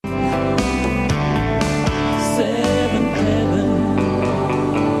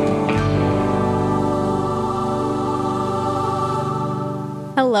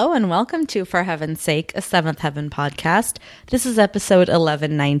Hello and welcome to For Heaven's Sake, a Seventh Heaven podcast. This is episode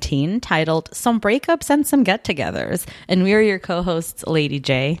 1119, titled Some Breakups and Some Get-Togethers. And we are your co-hosts, Lady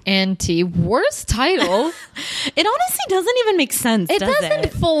J. And T. Worst title. It honestly doesn't even make sense, It does doesn't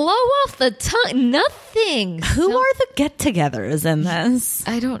it? flow off the tongue. Nothing. Who are the get-togethers in this?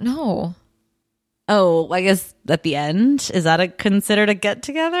 I don't know. Oh, I guess at the end? Is that considered a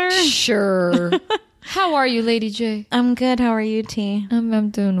get-together? Sure. How are you, Lady J? I'm good. How are you, T?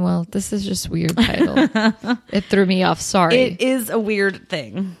 I'm doing well. This is just weird title. It threw me off. Sorry. It is a weird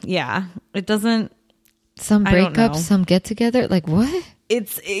thing. Yeah. It doesn't... Some I don't know. breakups, some get together. Like what?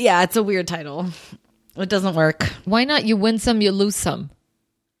 It's a weird title. It doesn't work. Why not? You win some, you lose some.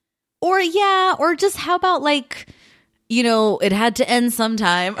 Or just how about like, it had to end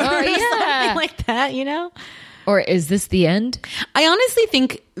sometime or something like that, Or is this the end? I honestly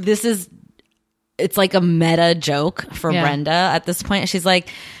think it's like a meta joke for Brenda at this point. She's like,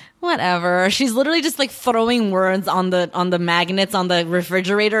 whatever. She's literally just like throwing words on the magnets on the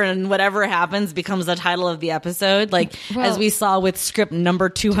refrigerator, and whatever happens becomes the title of the episode. Like, as we saw with script number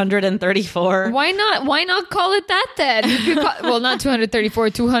 234. Why not call it that then? You could well, not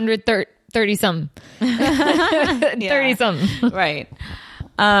 234, 230 some. 30 something. Right.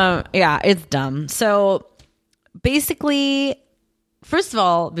 It's dumb. So basically, first of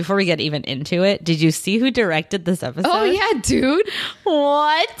all, before we get even into it, did you see who directed this episode? Oh yeah, dude.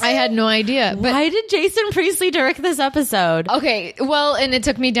 What? I had no idea. But why did Jason Priestley direct this episode? okay, well, and it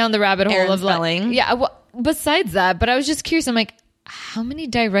took me down the rabbit hole Aaron of Spelling. like, yeah. Well, besides that, but I was just curious. I'm like, how many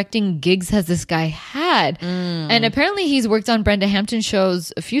directing gigs has this guy had? And apparently, he's worked on Brenda Hampton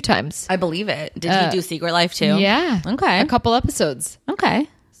shows a few times. I believe it. Did he do Secret Life too? Yeah. Okay. A couple episodes. Okay.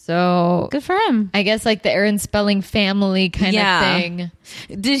 So Good for him. I guess like the Aaron Spelling family kind Yeah. of thing.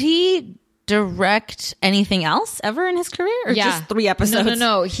 Did he direct anything else ever in his career, or just 3 episodes?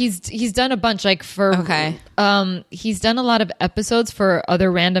 No. He's done a bunch, like for Okay. He's done a lot of episodes for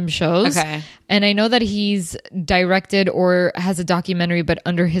other random shows. Okay. And I know that he's directed or has a documentary, but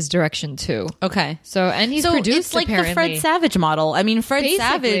under his direction too. Okay. So and he's So produced it's like apparently. the Fred Savage model. I mean, Fred Basically,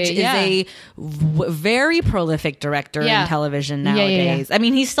 Savage is yeah. a very prolific director Yeah. in television Yeah, yeah, nowadays. I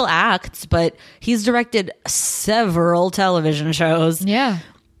mean, he still acts, but he's directed several television shows. Yeah,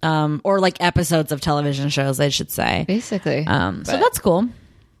 Or like episodes of television shows, I should say. basically. So that's cool.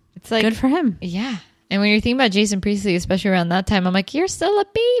 It's like Good for him. Yeah. And when you're thinking about Jason Priestley, especially around that time, I'm like, you're still a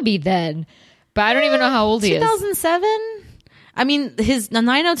baby then. But I don't even know how old he is. 2007? I mean, his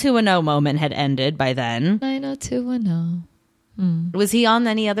 90210 moment had ended by then. 90210. Was he on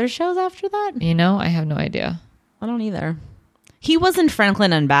any other shows after that? You know, I have no idea. I don't either. He wasn't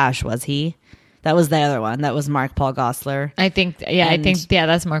Franklin and Bash, was he? That was the other one. That was Mark Paul Gosselaar. I think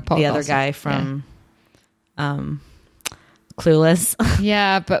that's Mark Paul. The other guy from Clueless.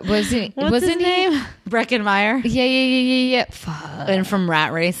 Yeah, but wasn't What's his he? name? Breckenmeyer. Yeah. Fuck. And from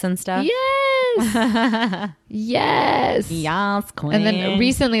Rat Race and stuff. Yes. Yes. Yes, queen. And then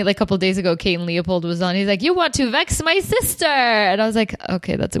recently, like a couple of days ago, Kate and Leopold was on. He's like, "You want to vex my sister?" And I was like,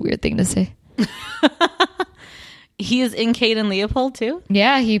 "Okay, that's a weird thing to say." He is in Kate and Leopold too?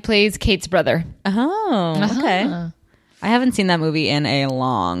 Yeah, he plays Kate's brother. Oh, okay. Uh-huh. I haven't seen that movie in a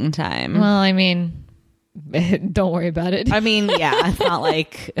long time. Well, I mean, don't worry about it. I mean, yeah, it's not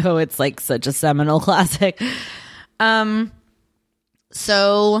like, it's like such a seminal classic.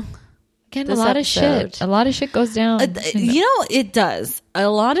 So Again, this a lot episode- of shit goes down. it does. A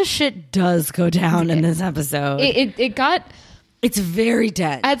lot of shit does go down in this episode. It got. It's very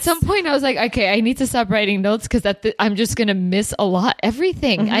dense. At some point, I was like, okay, I need to stop writing notes because I'm just gonna miss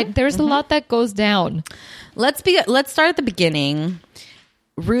everything. There's a lot that goes down. Let's start at the beginning.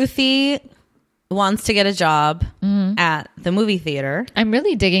 Ruthie wants to get a job at the movie theater. I'm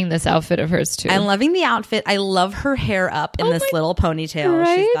really digging this outfit of hers too. I'm loving the outfit. I love her hair up in this little ponytail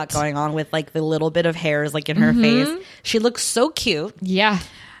she's right? got going on with like the little bit of hairs like in her face. She looks so cute. Yeah.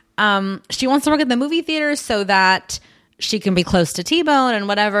 She wants to work at the movie theater so that she can be close to T-Bone and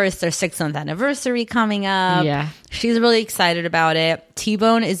whatever. It's their 6th anniversary coming up. Yeah. She's really excited about it.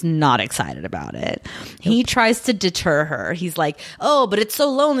 T-Bone is not excited about it. He tries to deter her. He's like, oh, but it's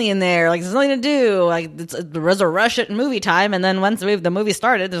so lonely in there. Like, there's nothing to do. Like, there's a rush at movie time. And then once the movie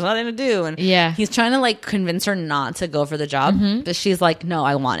started, there's nothing to do. And Yeah. he's trying to like convince her not to go for the job. But she's like, no,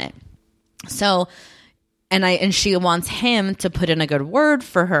 I want it. So... And she wants him to put in a good word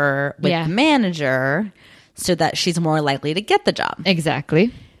for her with the manager so that she's more likely to get the job.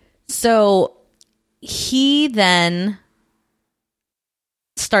 Exactly. So he then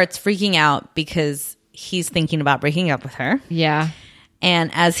starts freaking out because he's thinking about breaking up with her. Yeah.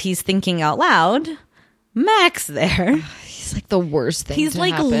 And as he's thinking out loud, Mac's there. He's like, the worst thing. He's to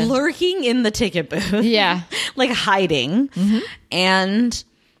like happen. lurking in the ticket booth. Yeah. Like hiding. And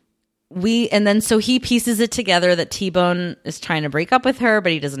so he pieces it together that T-Bone is trying to break up with her,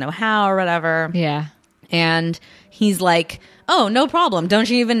 but he doesn't know how or whatever. Yeah. And he's like, oh, no problem. Don't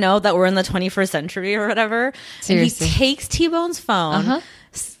you even know that we're in the 21st century or whatever? Seriously. And he takes T-Bone's phone,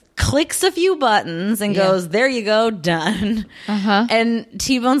 clicks a few buttons and goes, there you go, done. And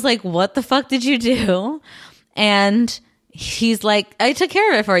T-Bone's like, what the fuck did you do? And he's like, I took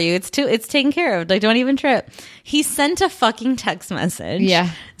care of it for you. It's taken care of. Like, don't even trip. He sent a fucking text message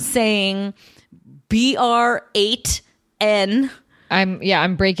saying BR8N.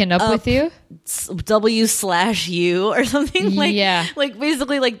 I'm breaking up with you. W/U or something like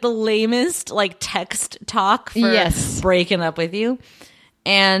basically like the lamest like text talk for breaking up with you.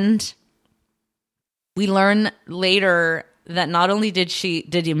 And we learn later that not only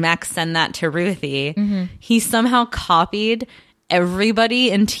did Max send that to Ruthie, he somehow copied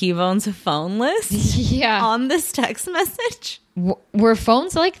everybody in T-Bone's phone list on this text message. Were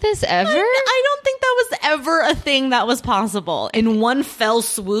phones like this ever? I don't think that was ever a thing that was possible in one fell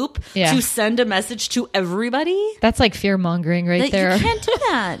swoop to send a message to everybody. That's like fear mongering there. You can't do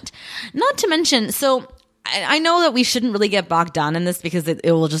that. Not to mention, so I know that we shouldn't really get bogged down in this because it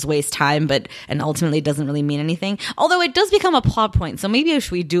will just waste time, and ultimately it doesn't really mean anything. Although it does become a plot point, so maybe if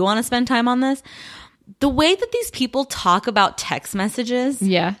we do want to spend time on this, the way that these people talk about text messages,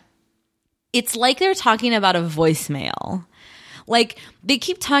 it's like they're talking about a voicemail. Like, they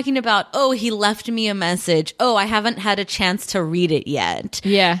keep talking about, oh, he left me a message. Oh, I haven't had a chance to read it yet.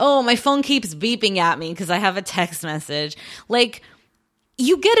 Yeah. Oh, my phone keeps beeping at me because I have a text message. Like,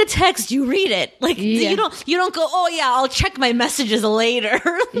 you get a text, you read it. Like, you don't go, oh yeah, I'll check my messages later.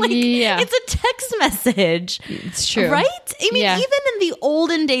 Like, it's a text message. It's true. Right? I mean, even in the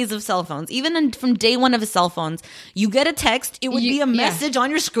olden days of cell phones, from day one of cell phones, you get a text, it would be a message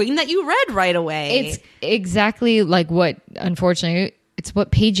on your screen that you read right away. It's exactly like what, unfortunately, it's what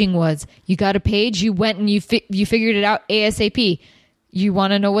paging was. You got a page, you went and you figured it out ASAP. You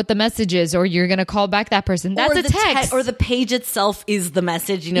want to know what the message is, or you're going to call back that person. That's a text. Or the page itself is the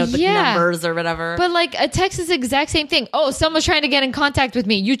message, the numbers or whatever. But like a text is the exact same thing. Oh, someone's trying to get in contact with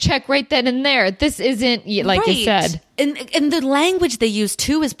me. You check right then and there. This isn't like you said. And the language they use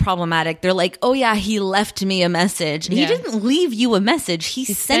too is problematic. They're like, oh yeah, he left me a message. He didn't leave you a message. He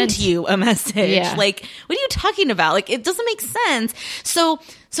sent you a message. Yeah. Like, what are you talking about? Like, it doesn't make sense. So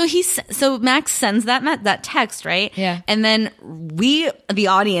Max sends that text, right? Yeah. And then we, the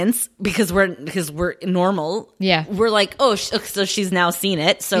audience, because we're normal. Yeah. We're like, oh, so she's now seen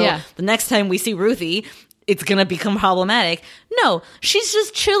it. So the next time we see Ruthie, it's going to become problematic. No, she's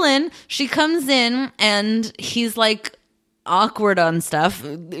just chilling. She comes in and he's like awkward on stuff.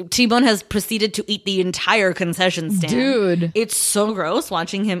 T-Bone has proceeded to eat the entire concession stand. Dude. It's so gross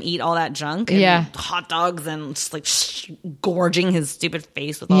watching him eat all that junk and hot dogs and just like gorging his stupid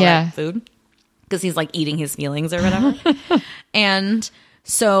face with all that food because he's like eating his feelings or whatever. And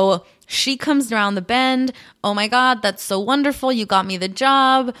so she comes around the bend. Oh my God, that's so wonderful. You got me the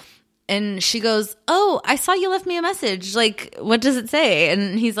job. And she goes, oh, I saw you left me a message. Like, what does it say?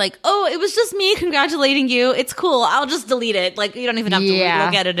 And he's like, oh, it was just me congratulating you. It's cool. I'll just delete it. Like, you don't even have to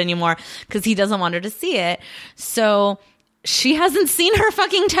look at it anymore because he doesn't want her to see it. So she hasn't seen her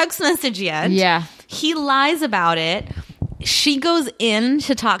fucking text message yet. Yeah. He lies about it. She goes in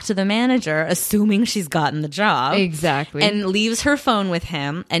to talk to the manager, assuming she's gotten the job. Exactly. And leaves her phone with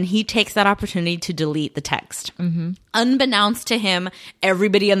him, and he takes that opportunity to delete the text. Mm-hmm. Unbeknownst to him,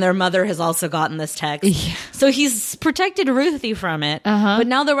 everybody and their mother has also gotten this text. Yeah. So he's protected Ruthie from it, but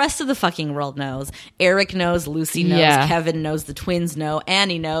now the rest of the fucking world knows. Eric knows, Lucy knows, Kevin knows, the twins know,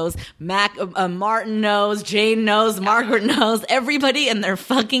 Annie knows, Martin knows, Jane knows, Margaret knows, everybody and their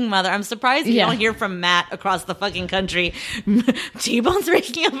fucking mother. I'm surprised you don't hear from Matt across the fucking country. T-Bone's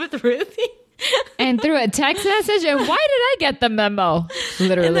breaking up with Ruthie. And through a text message, and why did I get the memo?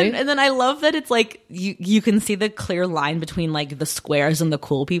 Literally. And then I love that it's like you can see the clear line between like the squares and the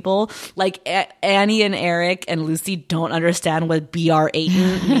cool people. Like Annie and Eric and Lucy don't understand what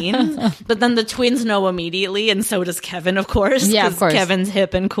BR8 means, but then the twins know immediately, and so does Kevin, of course. Yeah, of course. Kevin's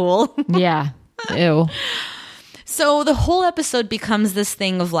hip and cool. Yeah. Ew. So the whole episode becomes this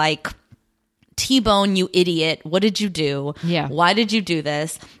thing of like, T-Bone, you idiot. What did you do? Yeah. Why did you do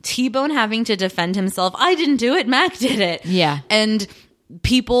this? T-Bone having to defend himself. I didn't do it. Mac did it. Yeah. And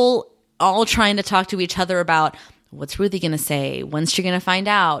people all trying to talk to each other about, what's Ruthie going to say? When's she going to find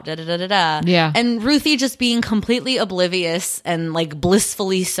out? Da, da, da, da, da. Yeah. And Ruthie just being completely oblivious and like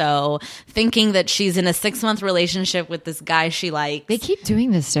blissfully so, thinking that she's in a 6-month relationship with this guy she likes. They keep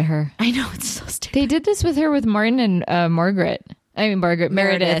doing this to her. I know, it's so stupid. They did this with her with Martin and Margaret. I mean,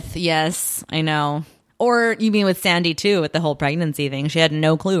 Meredith. Yes, I know. Or you mean with Sandy too, with the whole pregnancy thing. She had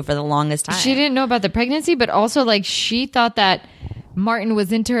no clue for the longest time. She didn't know about the pregnancy, but also like she thought that Martin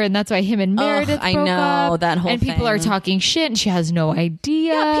was into her, and that's why him and Meredith broke up. That whole and people thing. are talking shit, and she has no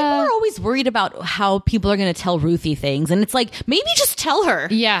idea. Yeah, people are always worried about how people are going to tell Ruthie things, and it's like, maybe just tell her.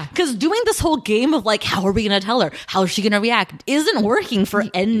 Yeah. Because doing this whole game of like, how are we going to tell her? How is she going to react? Isn't working for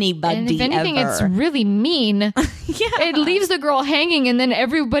anybody. And if anything, ever. it's really mean. Yeah. It leaves the girl hanging, and then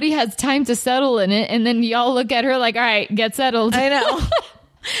everybody has time to settle in it, and then y'all look at her like, all right, get settled. I know.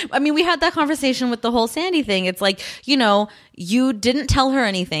 I mean, we had that conversation with the whole Sandy thing. It's like, you know, you didn't tell her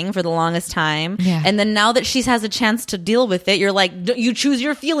anything for the longest time. Yeah. And then now that she has a chance to deal with it, you're like, you choose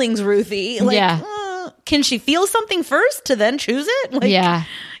your feelings, Ruthie. Like, Yeah. Can she feel something first to then choose it? Like, Yeah.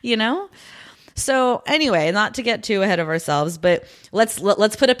 You know? So anyway, not to get too ahead of ourselves, but let's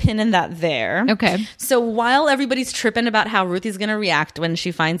put a pin in that there. Okay. So while everybody's tripping about how Ruthie's going to react when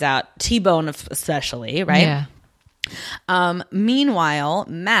she finds out, T-Bone especially, right? Yeah. Meanwhile,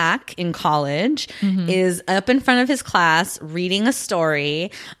 Mac in college is up in front of his class reading a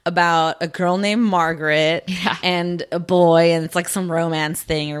story about a girl named Margaret and a boy, and it's like some romance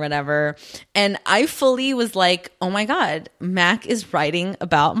thing or whatever. And I fully was like, oh my God, Mac is writing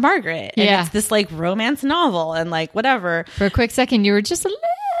about Margaret. And Yeah. it's this like romance novel and like whatever. For a quick second, you were just a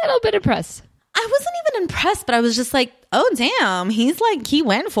little bit impressed. I wasn't even impressed, but I was just like, oh damn, he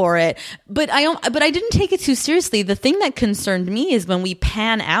went for it. But I didn't take it too seriously. The thing that concerned me is when we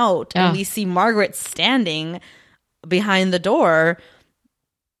pan out and we see Margaret standing behind the door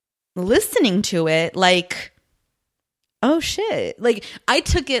listening to it, like, oh shit. Like, I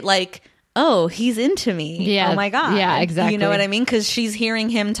took it like, oh, he's into me. Yeah. Oh my God. Yeah, exactly. You know what I mean? Because she's hearing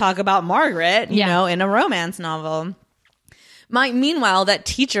him talk about Margaret, you know, in a romance novel. Meanwhile, that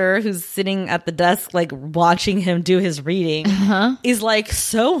teacher who's sitting at the desk, like watching him do his reading, is like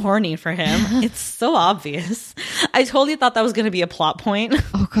so horny for him. It's so obvious. I totally thought that was going to be a plot point.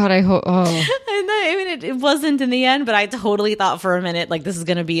 Oh God, I hope. Oh, And I mean, it wasn't in the end, but I totally thought for a minute like this is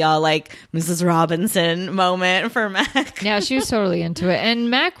going to be a like Mrs. Robinson moment for Mac. yeah, she was totally into it, and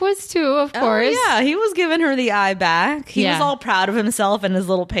Mac was too, of course. Oh, yeah, he was giving her the eye back. He was all proud of himself and his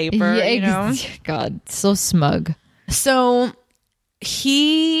little paper. Yeah, you know? God, so smug. So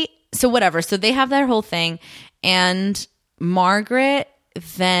whatever. So they have their whole thing, and Margaret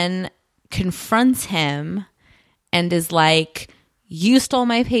then confronts him and is like, you stole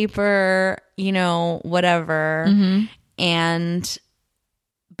my paper, you know, whatever.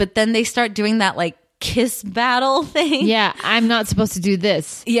 But then they start doing that like kiss battle thing. Yeah, I'm not supposed to do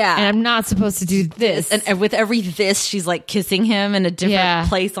this. Yeah. And I'm not supposed to do this. And with every this, she's like kissing him in a different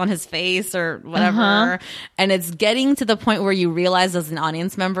place on his face or whatever. And it's getting to the point where you realize as an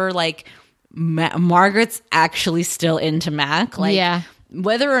audience member, like Margaret's actually still into Mac. Like,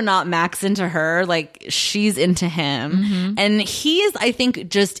 whether or not Mac's into her, like she's into him. And he is, I think,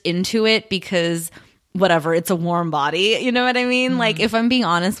 just into it because whatever, it's a warm body. You know what I mean? Like, if I'm being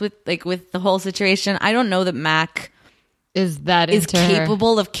honest with the whole situation, I don't know that Mac is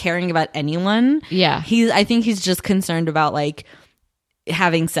capable of caring about anyone. Yeah. I think he's just concerned about like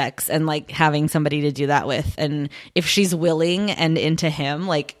having sex and like having somebody to do that with. And if she's willing and into him,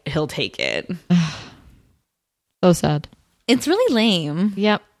 like he'll take it. So sad. It's really lame.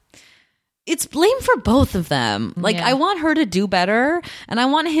 Yep. It's lame for both of them. Like, I want her to do better, and I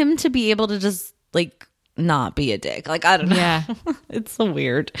want him to be able to just like not be a dick. Like, I don't know. Yeah. It's so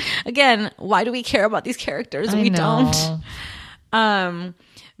weird. Again, why do we care about these characters? We don't.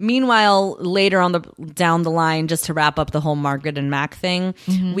 Meanwhile, later on down the line, just to wrap up the whole Margaret and Mac thing,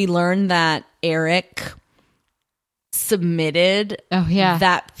 we learned that Eric submitted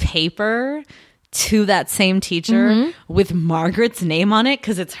that paper to that same teacher with Margaret's name on it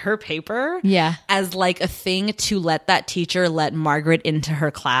because it's her paper. Yeah. As like a thing to let that teacher let Margaret into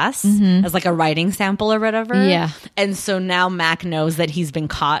her class as like a writing sample or whatever. Yeah. And so now Mac knows that he's been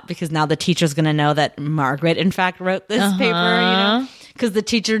caught because now the teacher's going to know that Margaret in fact wrote this paper, you know? Because the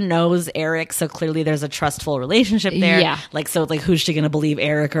teacher knows Eric, so clearly there's a trustful relationship there. Yeah. Like, so like who's she going to believe,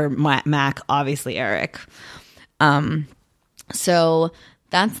 Eric or Mac? Obviously Eric. So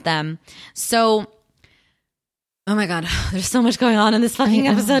that's them. So, oh my God, there's so much going on in this fucking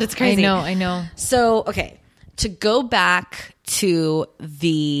episode. It's crazy. I know. So, okay, to go back to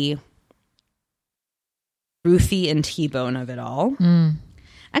the Ruthie and T-Bone of it all.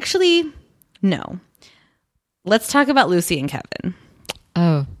 Actually, no. let's talk about Lucy and Kevin.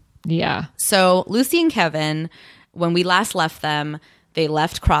 Oh, yeah. So Lucy and Kevin, when we last left them, they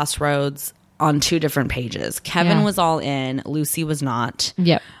left Crossroads on 2 different pages. Kevin was all in, Lucy was not.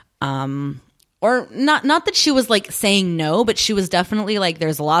 Yep. Or not that she was like saying no, but she was definitely like,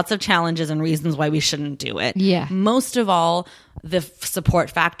 there's lots of challenges and reasons why we shouldn't do it. Yeah. Most of all, the support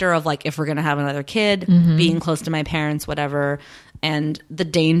factor of like, if we're going to have another kid, being close to my parents, whatever, and the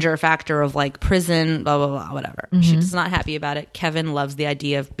danger factor of like prison, blah, blah, blah, whatever. She's not happy about it. Kevin loves the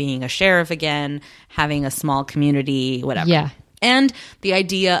idea of being a sheriff again, having a small community, whatever. Yeah. And the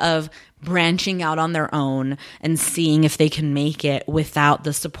idea of branching out on their own and seeing if they can make it without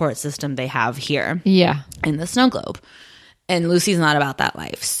the support system they have here in the snow globe. And Lucy's not about that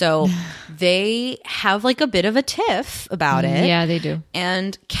life. So they have like a bit of a tiff about it. Yeah, they do.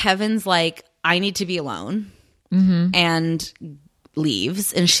 And Kevin's like, I need to be alone. And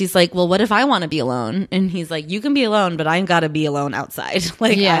leaves. And she's like, well, what if I want to be alone? And he's like, you can be alone, but I've got to be alone outside.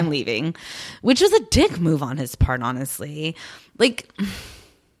 Like, I'm leaving. Which was a dick move on his part, honestly. Like,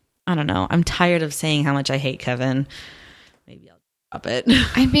 I don't know. I'm tired of saying how much I hate Kevin. Maybe I'll drop it.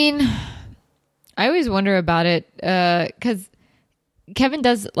 I mean, I always wonder about it because Kevin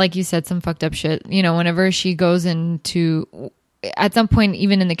does, like you said, some fucked up shit. You know, whenever she goes into, at some point,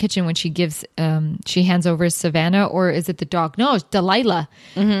 even in the kitchen, when she gives, she hands over Savannah, or is it the dog? No, it's Delilah.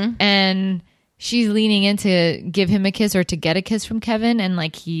 And she's leaning in to give him a kiss or to get a kiss from Kevin. And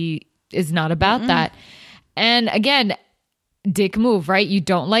like, he is not about that. And again, dick move, right? You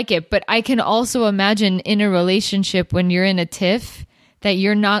don't like it. But I can also imagine in a relationship when you're in a tiff that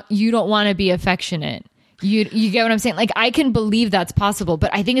you don't want to be affectionate. You get what I'm saying? Like, I can believe that's possible,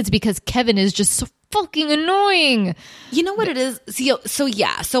 but I think it's because Kevin is just so fucking annoying. You know what it is?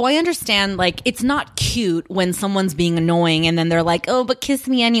 So I understand, like, it's not cute when someone's being annoying and then they're like, oh, but kiss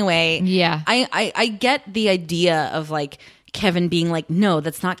me anyway. Yeah. I get the idea of like Kevin being like, no,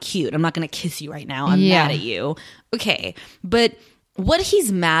 that's not cute. I'm not going to kiss you right now. I'm mad at you. Okay. But what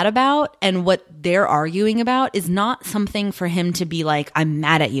he's mad about and what they're arguing about is not something for him to be like, I'm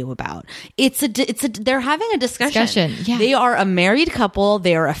mad at you about. They're having a discussion. Yeah. They are a married couple.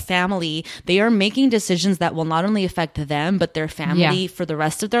 They are a family. They are making decisions that will not only affect them, but their family for the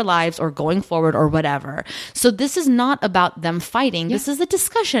rest of their lives or going forward or whatever. So this is not about them fighting. This is a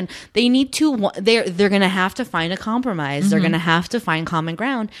discussion. They need to, they're going to have to find a compromise. They're going to have to find common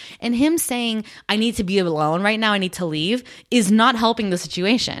ground. And him saying, I need to be alone right now, I need to leave, is not helping the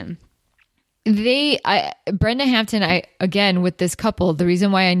situation. Brenda Hampton, again, with this couple, the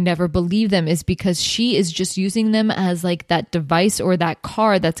reason why I never believe them is because she is just using them as like that device or that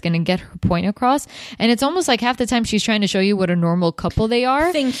car that's going to get her point across. And it's almost like half the time she's trying to show you what a normal couple they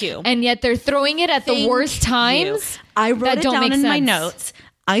are. Thank you. And yet they're throwing it at the worst times. I wrote it down in my notes.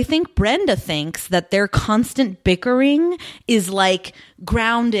 I think Brenda thinks that their constant bickering is like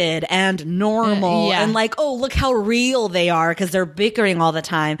grounded and normal and like, oh, look how real they are because they're bickering all the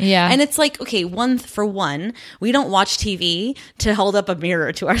time. Yeah. And it's like, okay, we don't watch TV to hold up a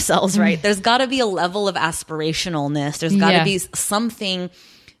mirror to ourselves, right? There's got to be a level of aspirationalness. There's got to be something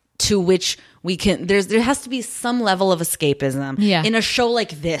to which we can, there has to be some level of escapism in a show like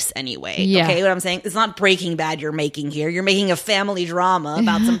this anyway. Okay, what I'm saying? It's not Breaking Bad you're making here. You're making a family drama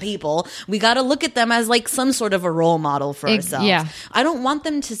about some people. We got to look at them as like some sort of a role model for ourselves. I don't want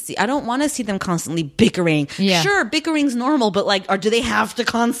to see them constantly bickering. Sure, bickering's normal, but like, do they have to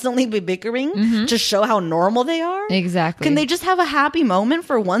constantly be bickering to show how normal they are? Exactly. Can they just have a happy moment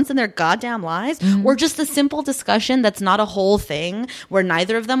for once in their goddamn lives? Or just a simple discussion that's not a whole thing where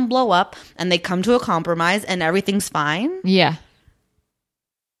neither of them blow up and they come to a compromise and everything's fine? Yeah.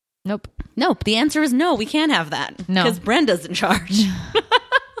 Nope. The answer is no, we can't have that. No. Because Brenda's in charge.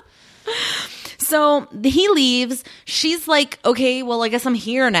 So he leaves. She's like, okay, well, I guess I'm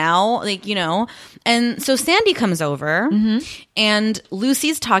here now. Like, you know. And so Sandy comes over and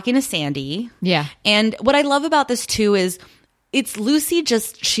Lucy's talking to Sandy. Yeah. And what I love about this too is it's Lucy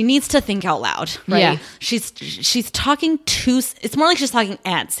she needs to think out loud, right? Yeah. She's talking it's more like she's talking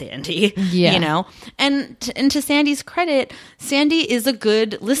at Sandy, you know? And to Sandy's credit, Sandy is a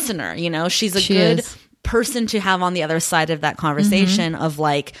good listener, you know? She's a good person to have on the other side of that conversation of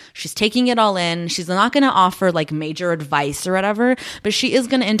like, she's taking it all in. She's not going to offer like major advice or whatever, but she is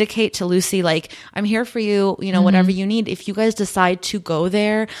going to indicate to Lucy, like, I'm here for you, you know, whatever you need. If you guys decide to go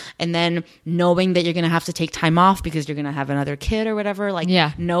there and then knowing that you're going to have to take time off because you're going to have another kid or whatever, like,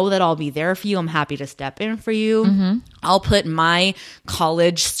 know that I'll be there for you. I'm happy to step in for you. I'll put my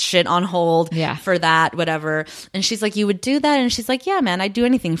college shit on hold for that, whatever. And she's like, you would do that? And she's like, yeah, man, I'd do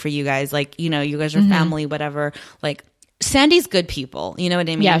anything for you guys. Like, you know, you guys are family, whatever. Like, Sandy's good people. You know what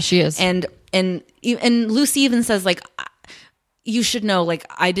I mean? Yeah, she is. And Lucy even says, like, you should know, like,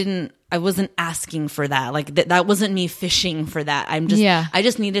 I wasn't asking for that. Like that wasn't me fishing for that. I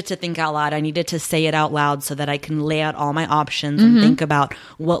just needed to think out loud. I needed to say it out loud so that I can lay out all my options and think about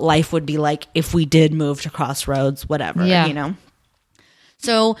what life would be like if we did move to Crossroads, whatever, you know?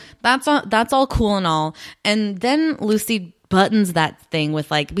 So that's all cool and all. And then Lucy buttons that thing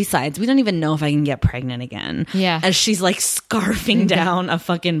with, like, besides, we don't even know if I can get pregnant again. Yeah. As she's like scarfing down a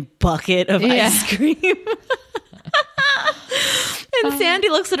fucking bucket of ice cream. And Sandy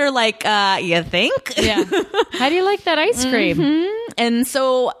looks at her like, you think? Yeah. How do you like that ice cream? And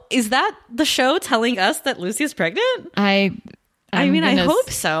so is that the show telling us that Lucy's pregnant? I hope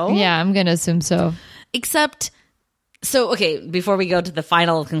so. Yeah, I'm going to assume so. Except, so, okay, before we go to the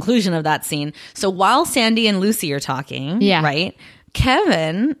final conclusion of that scene. So while Sandy and Lucy are talking, right?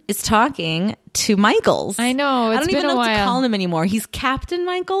 Kevin is talking to Michaels. I know. It's been a while. I don't even know what to call him anymore. He's Captain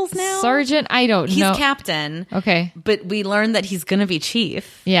Michaels now? Sergeant? I don't know. He's Captain. Okay. But we learned that he's going to be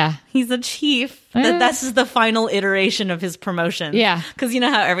Chief. Yeah. He's a Chief. This is the final iteration of his promotion. Yeah. Because you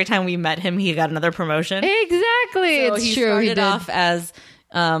know how every time we met him, he got another promotion? Exactly. So it's true. He started off as,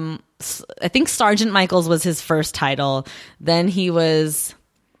 I think Sergeant Michaels was his first title. Then he was,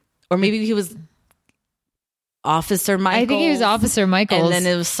 or maybe he was Officer Michaels. I think he was Officer Michaels. And then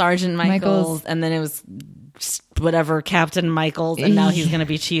it was Sergeant Michaels. And then it was whatever, Captain Michaels. And now he's going to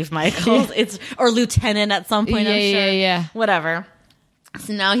be Chief Michaels. Or Lieutenant at some point, I'm sure. Yeah. Whatever.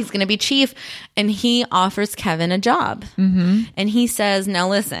 So now he's going to be Chief. And he offers Kevin a job. And he says, now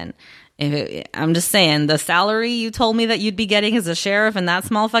listen, I'm just saying, the salary you told me that you'd be getting as a sheriff in that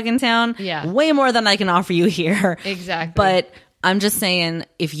small fucking town, way more than I can offer you here. Exactly. But I'm just saying,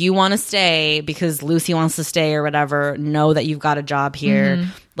 if you want to stay because Lucy wants to stay or whatever, know that you've got a job here.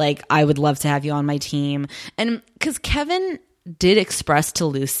 Like, I would love to have you on my team. And because Kevin did express to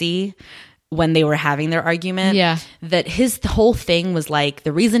Lucy when they were having their argument that his whole thing was like,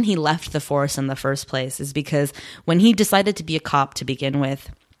 the reason he left the force in the first place is because when he decided to be a cop to begin with,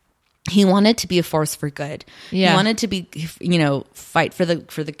 he wanted to be a force for good. He wanted to be, you know, fight for the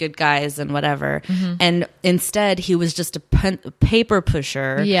good guys and whatever. And instead, he was just a paper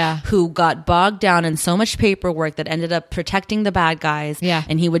pusher who got bogged down in so much paperwork that ended up protecting the bad guys.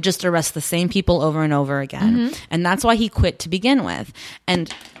 And he would just arrest the same people over and over again. And that's why he quit to begin with.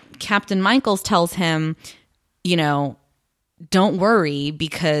 And Captain Michaels tells him, you know, don't worry,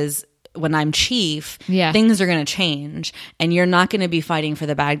 because when I'm chief, things are going to change and you're not going to be fighting for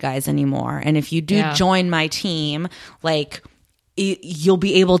the bad guys anymore. And if you do join my team, like, you'll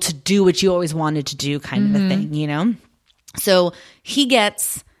be able to do what you always wanted to do, kind of a thing, you know? So he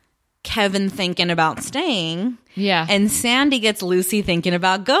gets Kevin thinking about staying. And Sandy gets Lucy thinking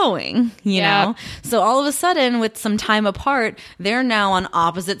about going, you know? So all of a sudden, with some time apart, they're now on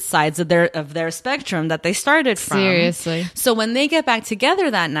opposite sides of their spectrum that they started from. Seriously. So when they get back together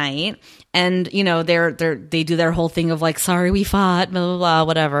that night, and, you know, they do their whole thing of like, sorry, we fought, blah, blah, blah,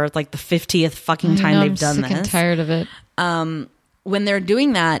 whatever. It's like the 50th fucking time they've done this. I'm sick and tired of it. When they're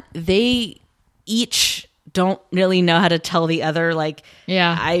doing that, they each don't really know how to tell the other, like,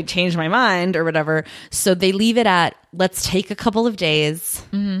 I changed my mind or whatever. So they leave it at, let's take a couple of days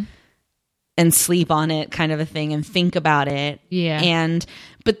and sleep on it, kind of a thing, and think about it.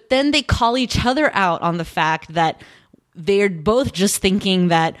 But then they call each other out on the fact that they're both just thinking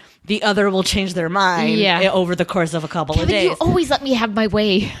that the other will change their mind over the course of a couple of days. You always let me have my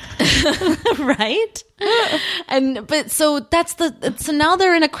way. Right? So now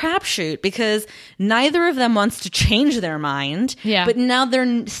they're in a crapshoot because neither of them wants to change their mind. But now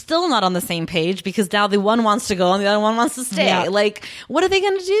they're still not on the same page because now the one wants to go and the other one wants to stay. Like, what are they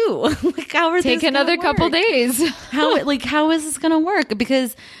going to do? Like, how are take another couple days? How is this going to work?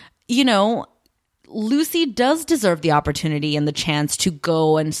 Because, you know, Lucy does deserve the opportunity and the chance to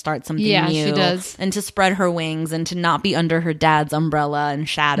go and start something new. She does. And to spread her wings and to not be under her dad's umbrella and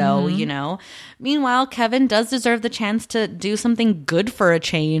shadow, you know. Meanwhile, Kevin does deserve the chance to do something good for a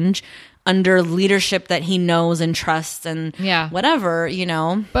change under leadership that he knows and trusts and whatever, you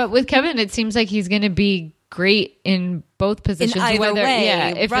know. But with Kevin, it seems like he's going to be great in both positions, in either way,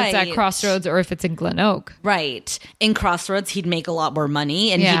 if it's at Crossroads or if it's in Glen Oak. Right. In Crossroads, he'd make a lot more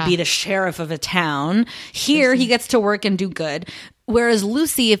money and he'd be the sheriff of a town. Here, he gets to work and do good. Whereas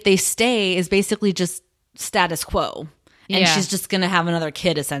Lucy, if they stay, is basically just status quo. And she's just going to have another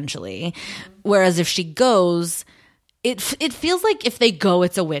kid, essentially. Whereas if she goes, it feels like if they go,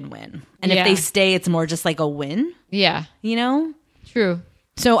 it's a win-win. And if they stay, it's more just like a win. Yeah. You know? True.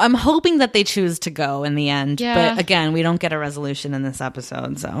 So I'm hoping that they choose to go in the end. But again, we don't get a resolution in this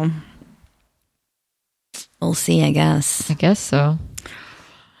episode. So We'll see, I guess. I guess so.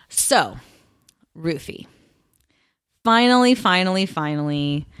 So, Ruthie. Finally,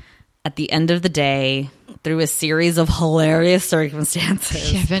 at the end of the day, through a series of hilarious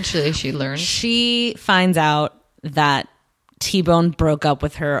circumstances, Eventually she learns. She finds out that T-Bone broke up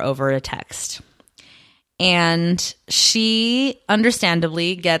with her over a text. And she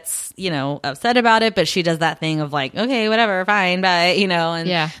understandably gets, upset about it, but she does that thing of like, okay, whatever, fine, bye,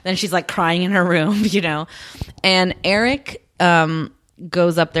 and then she's like crying in her room, And Eric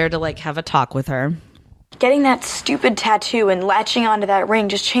goes up there to like have a talk with her. Getting that stupid tattoo and latching onto that ring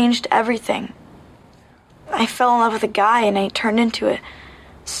just changed everything. I fell in love with a guy and I turned into a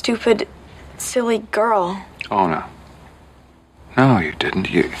stupid, silly girl. Oh, no. No, you didn't.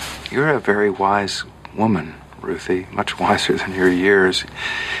 You're a very wise woman, Ruthie. Much wiser than your years.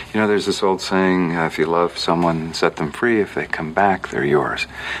 There's this old saying, if you love someone, set them free. If they come back, they're yours.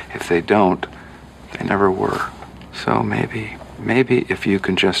 If they don't, they never were. So maybe if you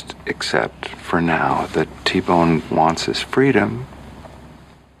can just accept for now that T-Bone wants his freedom,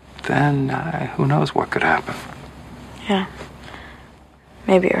 then who knows what could happen. Yeah.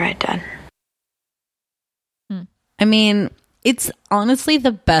 Maybe you're right, Dad. I mean, it's honestly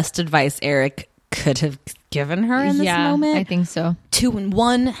the best advice Eric could have given her in this moment. I think so. 2 and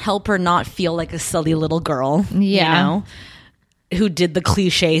 1, help her not feel like a silly little girl. Yeah. Who did the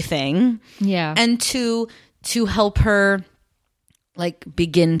cliche thing. Yeah. And 2, to help her like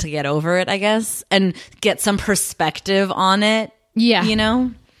begin to get over it, I guess, and get some perspective on it. Yeah.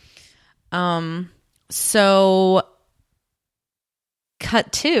 So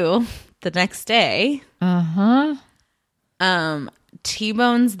cut to the next day.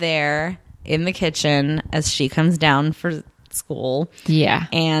 T-Bone's there in the kitchen as she comes down for school. Yeah.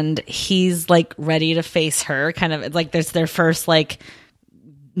 And he's like ready to face her. Kind of, it's like there's their first like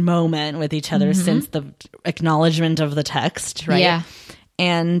moment with each other since the acknowledgement of the text, right? Yeah.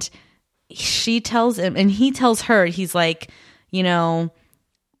 And she tells him, and he tells her, he's like,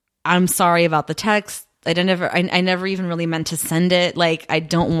 I'm sorry about the text. I never even really meant to send it. Like, I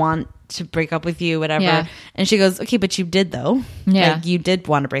don't want to break up with you, whatever. Yeah. And she goes, okay, but you did though. Yeah. Like, you did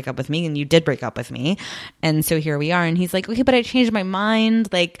want to break up with me, and you did break up with me. And so here we are. And he's like, okay, but I changed my mind.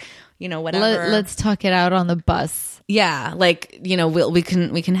 Like, whatever. Let's talk it out on the bus. Yeah. Like, we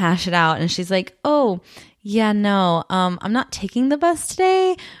can hash it out. And she's like, oh, yeah, no, I'm not taking the bus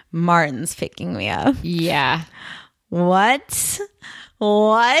today. Martin's picking me up. Yeah. What?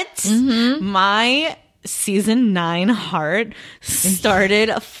 My season 9 heart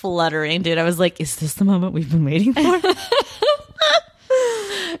started fluttering, dude. I was like, is this the moment we've been waiting for?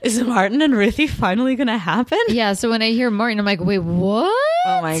 Is Martin and Ruthie finally gonna happen? Yeah, so when I hear Martin, I'm like, wait, what?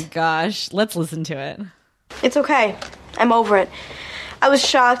 Oh my gosh. Let's listen to it. It's okay. I'm over it. I was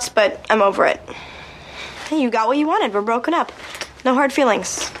shocked, but I'm over it. Hey, you got what you wanted. We're broken up. No hard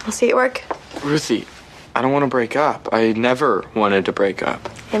feelings. I'll see you at work. Ruthie, I don't want to break up. I never wanted to break up.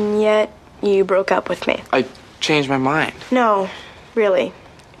 And yet, you broke up with me. I changed my mind. No, really.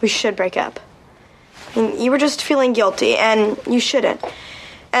 We should break up. I mean, you were just feeling guilty, and you shouldn't.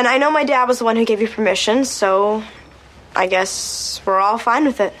 And I know my dad was the one who gave you permission, so I guess we're all fine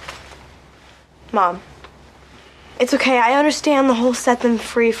with it. Mom, it's okay. I understand the whole set them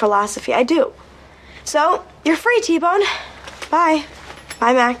free philosophy. I do. So, you're free, T-Bone. Bye.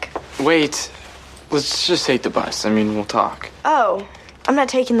 Bye, Mac. Wait. Let's just take the bus. I mean, we'll talk. Oh, I'm not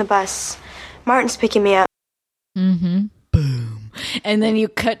taking the bus. Martin's picking me up. Boom. And then you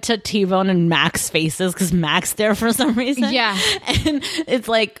cut to T-Bone and Mac's faces because Mac's there for some reason. Yeah. And it's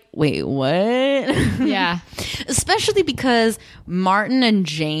like, wait, what? Yeah. Especially because Martin and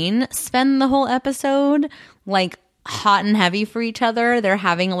Jane spend the whole episode like hot and heavy for each other. They're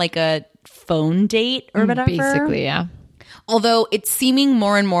having like a phone date or whatever. Basically, yeah. Although it's seeming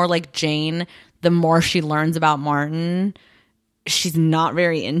more and more like Jane, the more she learns about Martin, she's not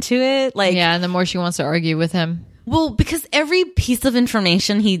very into it. Like, yeah, and the more she wants to argue with him. Well, because every piece of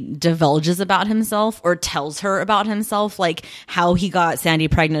information he divulges about himself or tells her about himself, like how he got Sandy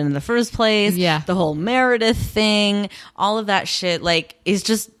pregnant in the first place, the whole Meredith thing, all of that shit, like, is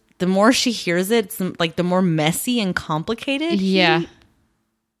just, the more she hears it, it's like the more messy and complicated he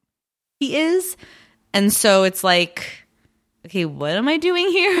is. And so it's like, okay, what am I doing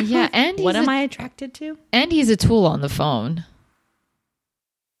here? Yeah, and what am I attracted to? And he's a tool on the phone.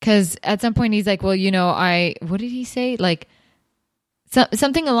 Because at some point he's like, well, what did he say? Like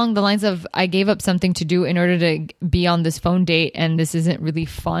something along the lines of, I gave up something to do in order to be on this phone date, and this isn't really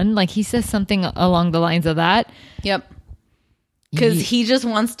fun. Like he says something along the lines of that. Yep. Because he just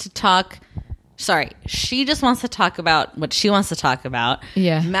wants to talk She just wants to talk about what she wants to talk about.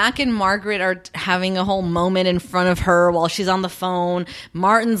 Yeah. Mac and Margaret are having a whole moment in front of her while she's on the phone.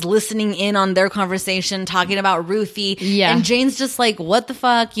 Martin's listening in on their conversation, talking about Ruthie. Yeah. And Jane's just like, what the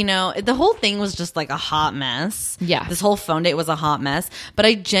fuck? You know, the whole thing was just like a hot mess. Yeah. This whole phone date was a hot mess. But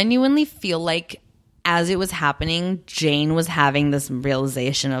I genuinely feel like as it was happening, Jane was having this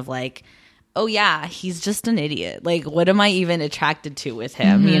realization of like, oh yeah, he's just an idiot. Like, what am I even attracted to with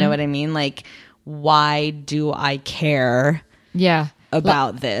him? You know what I mean? Like, why do I care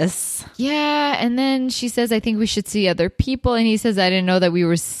about this? Yeah. And then she says, I think we should see other people. And he says, I didn't know that we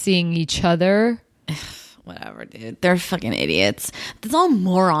were seeing each other. Whatever, dude. They're fucking idiots. That's all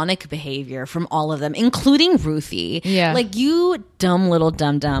moronic behavior from all of them, including Ruthie. Yeah. Like, you dumb little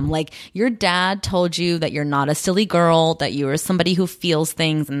dum-dum. Like, your dad told you that you're not a silly girl, that you are somebody who feels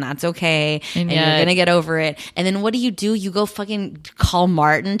things, and that's okay, and you're gonna get over it. And then what do? You go fucking call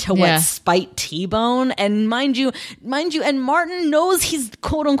Martin to spite T-Bone? And mind you, and Martin knows he's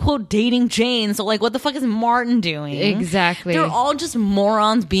quote-unquote dating Jane, so, like, what the fuck is Martin doing? Exactly. They're all just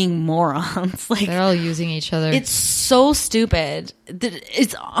morons being morons. Like, they're all using each other. It's so stupid.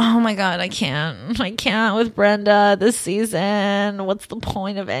 It's, oh my God, I can't with Brenda this season. What's the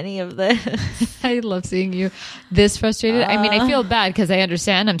point of any of this? I love seeing you this frustrated. I mean, I feel bad because I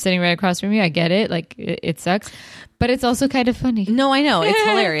understand. I'm sitting right across from you. I get it. Like, it sucks. But it's also kind of funny. No, I know. It's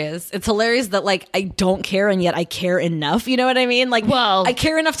hilarious. It's hilarious that, like, I don't care and yet I care enough. You know what I mean? Like, well, I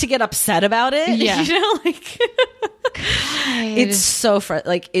care enough to get upset about it. Yeah. You know, like, it's so,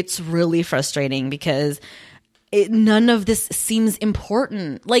 it's really frustrating because none of this seems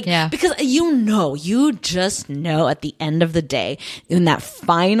important. Like, because you just know at the end of the day, in that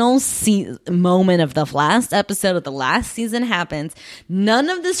final moment of the last episode of the last season happens, none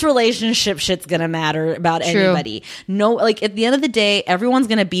of this relationship shit's gonna matter about anybody. No, like, at the end of the day, everyone's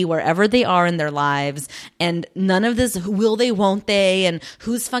gonna be wherever they are in their lives, and none of this will they, won't they, and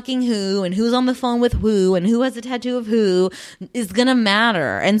who's fucking who, and who's on the phone with who, and who has a tattoo of who is gonna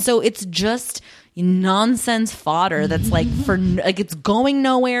matter. And so it's just nonsense fodder that's like it's going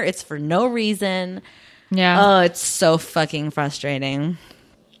nowhere. It's for no reason. Yeah. Oh, it's so fucking frustrating.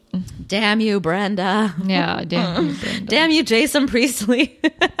 Damn you, Brenda. Yeah, damn you, Brenda. Damn you, Jason Priestley.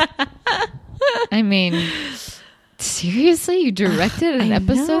 I mean, seriously, you directed an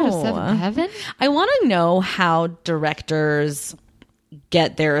episode of Seventh Heaven? I want to know how directors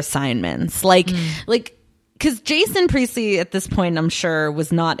get their assignments. Like because Jason Priestley at this point, I'm sure,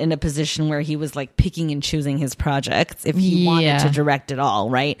 was not in a position where he was like picking and choosing his projects if he wanted to direct it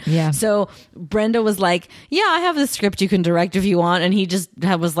all, right? Yeah. So Brenda was like, yeah, I have the script you can direct if you want. And he just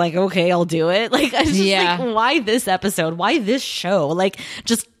was like, okay, I'll do it. Like, I was just like, why this episode? Why this show? Like,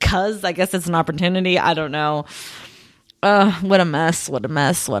 just cause I guess it's an opportunity. I don't know. What a mess. What a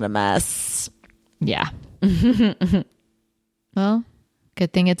mess. What a mess. Yeah. Well,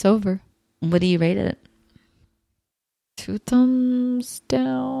 good thing it's over. What do you rate it? 2 thumbs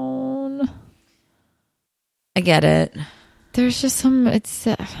down. I get it. There's just some, it's,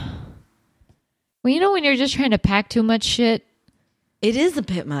 well, you know, when you're just trying to pack too much shit. It is a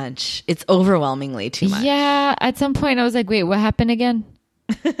bit much. It's overwhelmingly too much. Yeah. At some point I was like, wait, what happened again?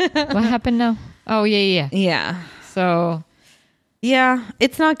 What happened now? Oh, yeah. Yeah. So. Yeah,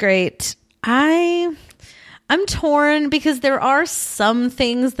 it's not great. I'm torn because there are some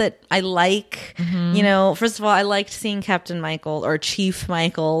things that I like. Mm-hmm. You know, first of all, I liked seeing Captain Michael or Chief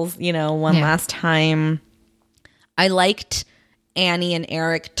Michaels, you know, one last time. I liked Annie and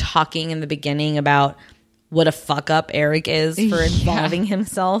Eric talking in the beginning about what a fuck up Eric is for involving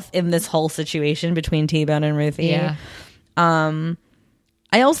himself in this whole situation between T-Bone and Ruthie. Yeah. I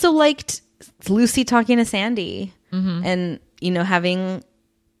also liked Lucy talking to Sandy and, you know, having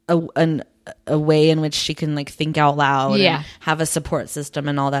a way in which she can like think out loud and have a support system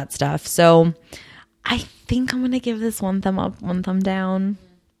and all that stuff. So I think I'm going to give this 1 thumb up, 1 thumb down.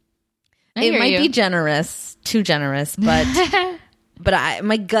 It might be generous, too generous, but but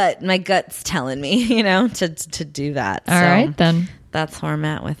my gut's telling me, you know, to do that. All right, then. That's where I'm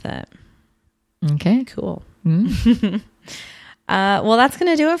at with it. Okay. Cool. Well, that's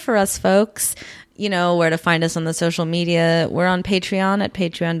going to do it for us, folks. You know where to find us on the social media. We're on Patreon at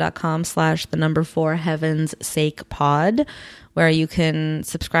patreon.com/4 Heaven's Sake Pod, where you can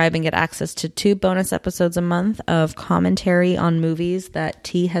subscribe and get access to 2 bonus episodes a month of commentary on movies that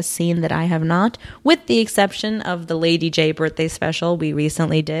T has seen that I have not, with the exception of the Lady J birthday special we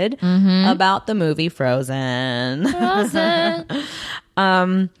recently did about the movie Frozen.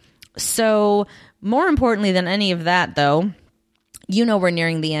 So more importantly than any of that, though, you know we're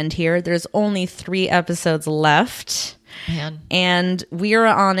nearing the end here. There's only 3 episodes left. Man. And we're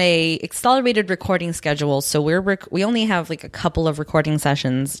on a accelerated recording schedule, so we only have like a couple of recording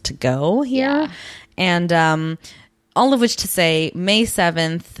sessions to go here. Yeah. And all of which to say, May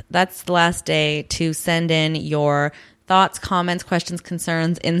 7th, that's the last day to send in your thoughts, comments, questions,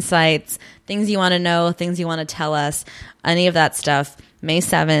 concerns, insights, things you want to know, things you want to tell us, any of that stuff. May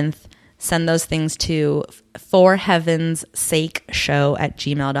 7th, send those things to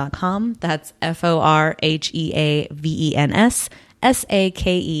forheavensakeshow@gmail.com. That's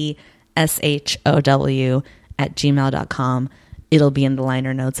forheavensakeshow@gmail.com. It'll be in the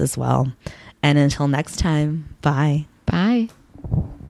liner notes as well. And until next time, bye. Bye.